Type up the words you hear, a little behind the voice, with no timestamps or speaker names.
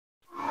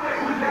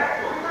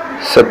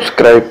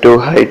subscribe to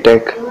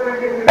Hightech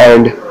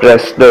and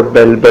press the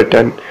bell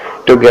button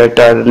to get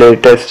our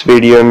latest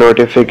video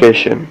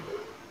notification.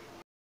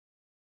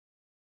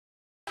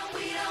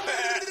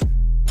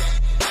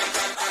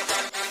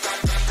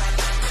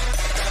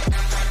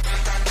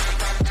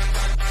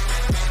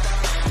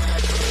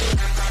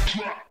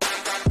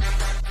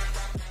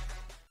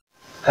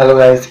 Hello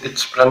guys,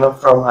 it's Pranav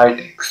from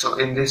Hightech. So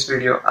in this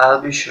video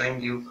I'll be showing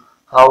you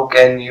how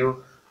can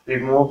you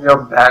remove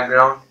your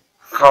background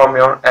from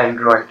your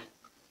Android.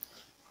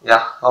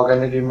 How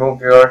can you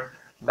remove your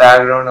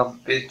background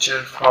of picture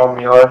from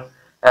your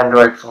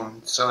Android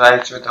phone. So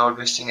guys, without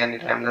wasting any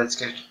time, let's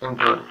get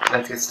into it.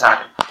 Let's get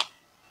started.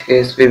 In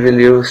this case we will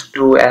use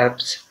two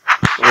apps.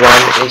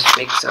 One is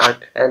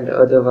PixArt and the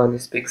other one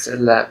is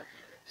Pixel Lab.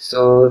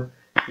 So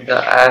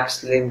the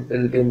app's link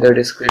will be in the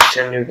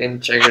description. You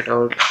can check it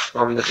out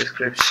from the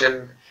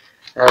description.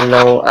 And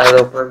now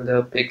I'll open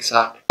the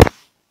PixArt.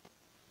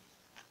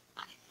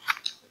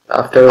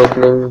 After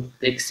opening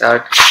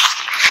PixArt,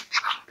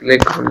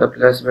 click on the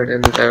plus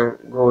button, then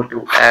go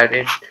to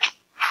edit.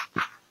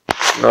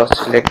 Now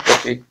select the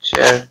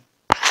picture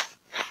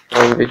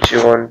from which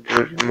you want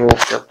to remove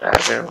the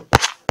background.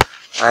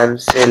 I am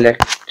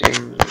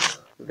selecting,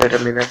 wait a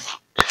minute.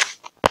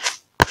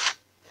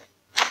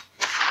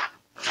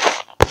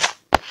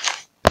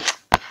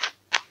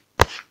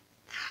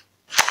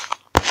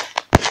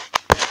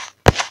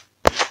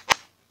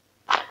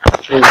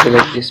 Please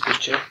select this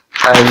picture.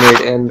 I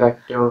made an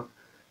vector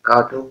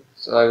cartoon,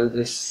 so I will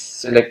just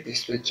select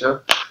this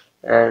picture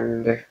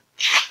and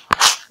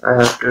I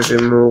have to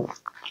remove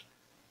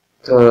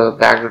the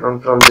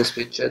background from this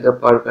picture. The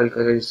purple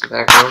color is the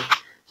background,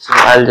 so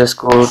I'll just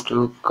go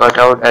to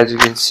cutout. As you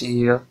can see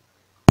here,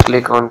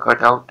 click on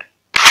cutout.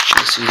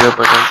 This is your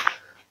button.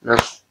 Now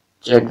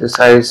check the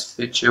size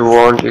which you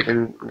want. You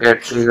can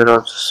get bigger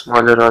also,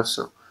 smaller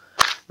also.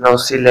 Now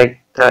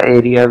select the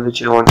area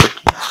which you want to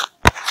keep.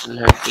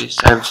 Select this.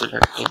 I'm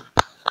selecting.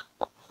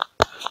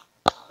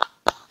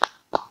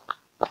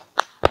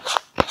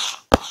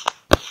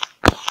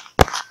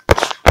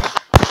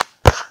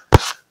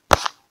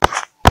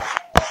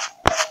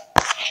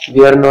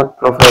 We are not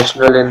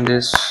professional in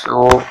this,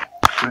 so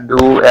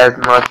do as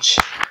much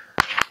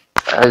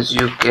as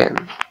you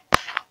can.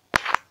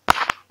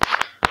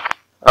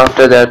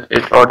 After that,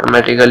 it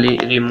automatically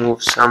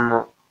removes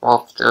some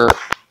of the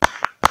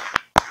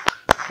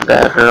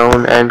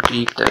background and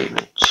keep the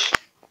image.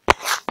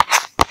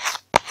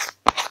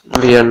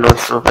 We are not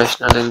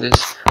professional in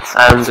this.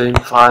 I am doing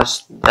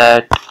fast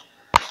that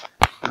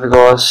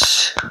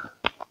because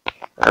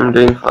I'm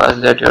doing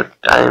fast that your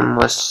time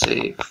must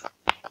save.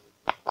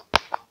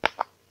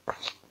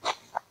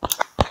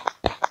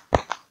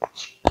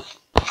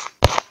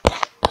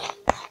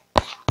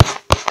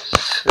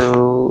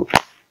 So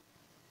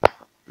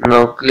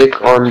now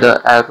click on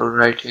the arrow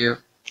right here.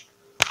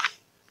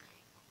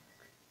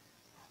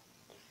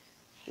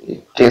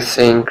 It is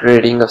saying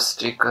creating a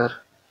sticker.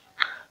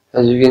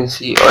 As you can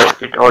see,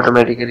 it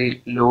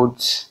automatically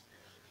loads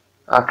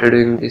after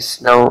doing this.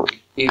 Now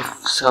if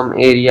some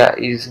area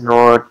is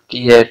not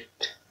yet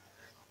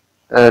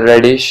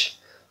reddish,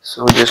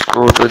 so just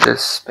go to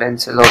this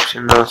pencil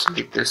option. Now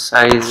select the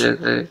size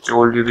as I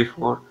told you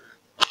before.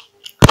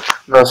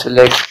 Now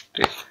select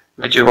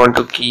which you want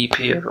to keep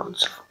here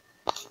also.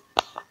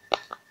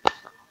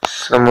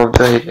 Some of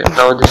the area.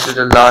 Now this is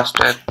the last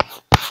step.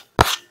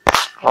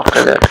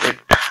 After that it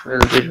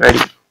will be ready.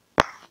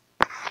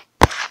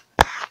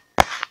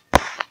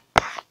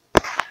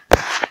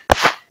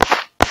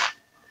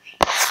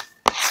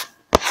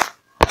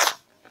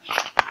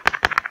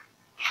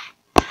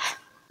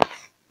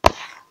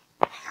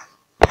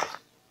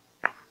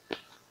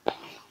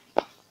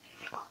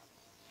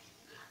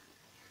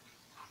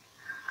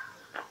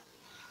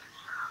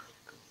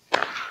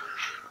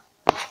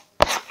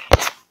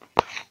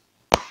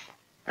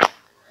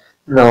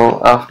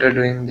 Now after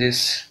doing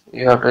this,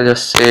 you have to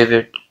just save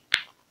it.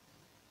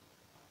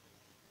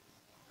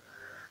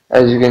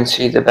 As you can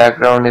see, the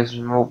background is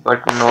removed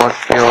but not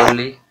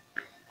purely.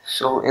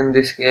 So in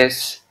this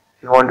case,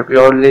 if you want to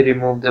purely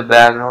remove the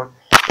background,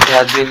 it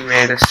has been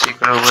made a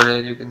sticker over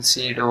there. You can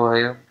see it over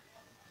here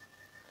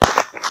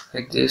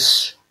like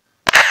this.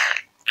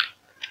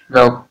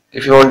 Now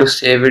if you want to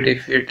save it,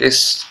 if it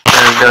is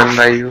done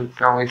by you,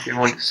 now if you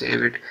want to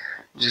save it,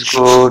 just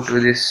go to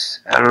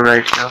this arrow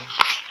right here.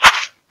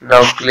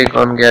 Now click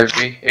on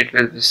gallery. It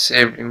will be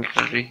saved in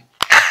gallery.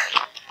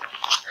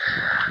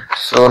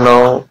 So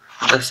now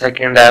the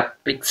second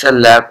app,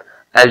 Pixel Lab,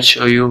 I'll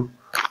show you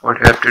what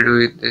you have to do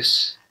with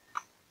this.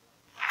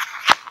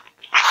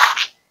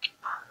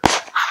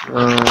 So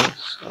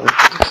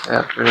I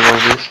have to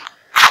remove this.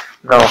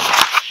 Now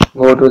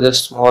go to the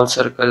small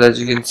circle, as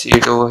you can see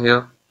it over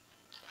here.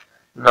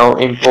 Now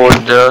import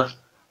the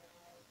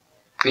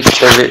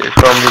picture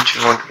from which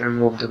you want to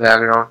remove the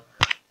background.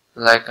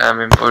 Like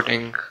I'm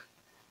importing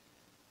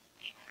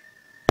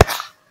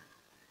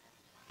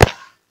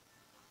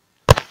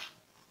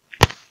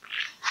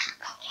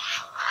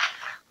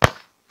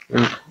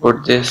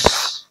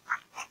this.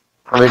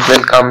 It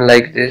will come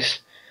like this.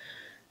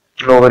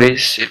 no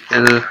worries, it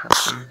will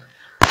happen.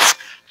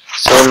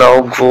 So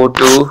now go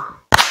to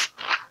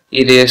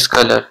erase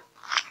color,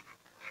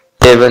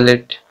 label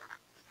it.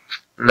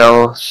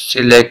 Now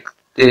select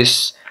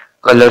this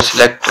color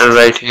selector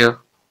right here,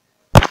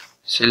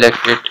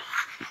 select it.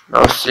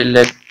 Now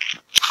select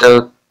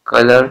the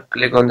color,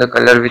 click on the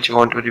color which you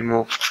want to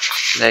remove,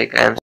 like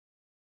I am.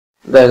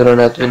 Background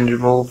has been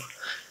removed.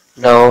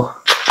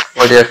 Now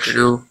what you have to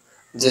do,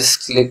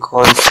 just click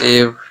on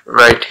save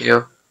right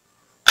here.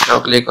 Now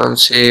click on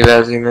save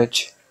as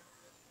image,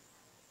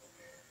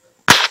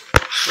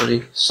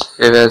 sorry,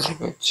 save as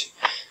image.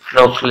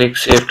 Now click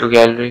save to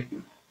gallery.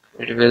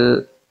 It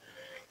will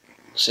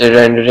say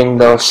rendering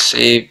the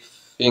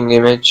saving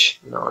image.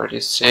 Now it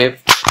is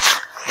saved.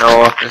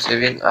 Now after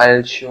saving,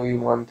 I'll show you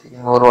one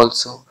thing more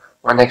also,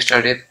 one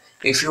extra tip.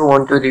 If you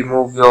want to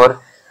remove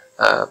your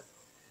uh,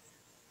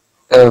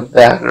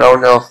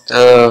 background of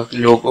the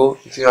logo,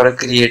 if you are a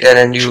creator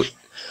and you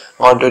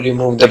want to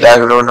remove the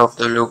background of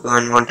the logo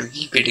and want to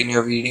keep it in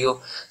your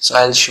video, so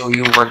I'll show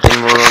you one thing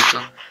more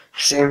also.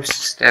 Same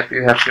step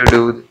you have to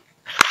do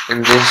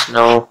in this.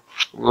 Now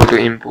go to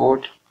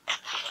import.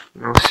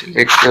 Now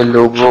select the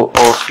logo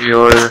of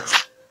your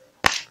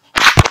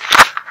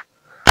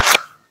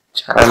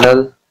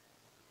channel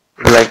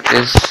like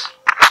this.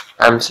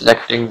 I'm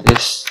selecting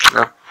this.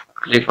 Now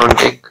click on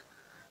tick.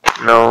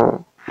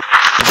 Now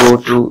go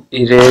to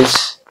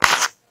erase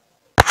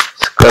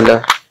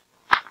color.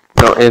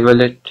 Now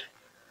enable it.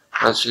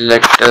 Now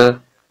select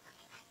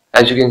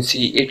as you can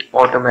see, it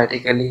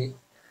automatically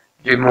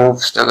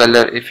removes the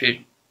color. If it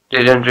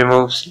didn't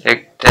remove,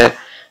 select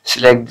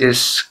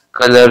this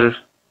color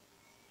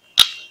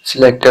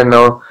selector.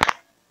 Now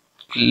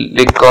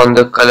click on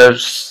the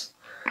colors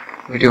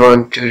which you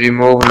want to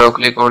remove. Now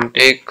click on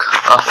take.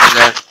 After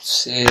that,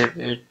 save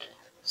it,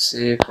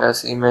 save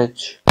as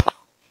image,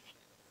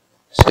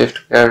 save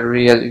to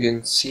gallery. As you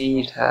can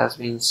see, it has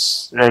been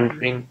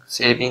rendering,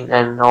 saving,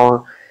 and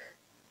now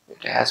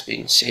it has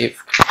been saved.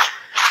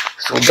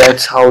 So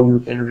that's how you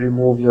can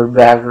remove your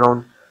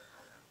background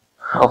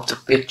of the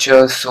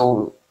picture.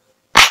 So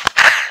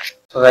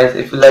guys,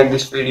 if you like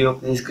this video,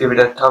 please give it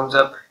a thumbs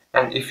up,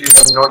 and if you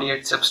have not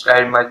yet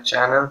subscribed my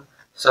channel,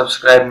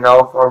 subscribe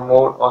now for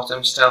more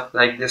awesome stuff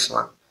like this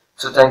one.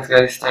 So thanks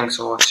guys, thanks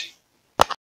for watching.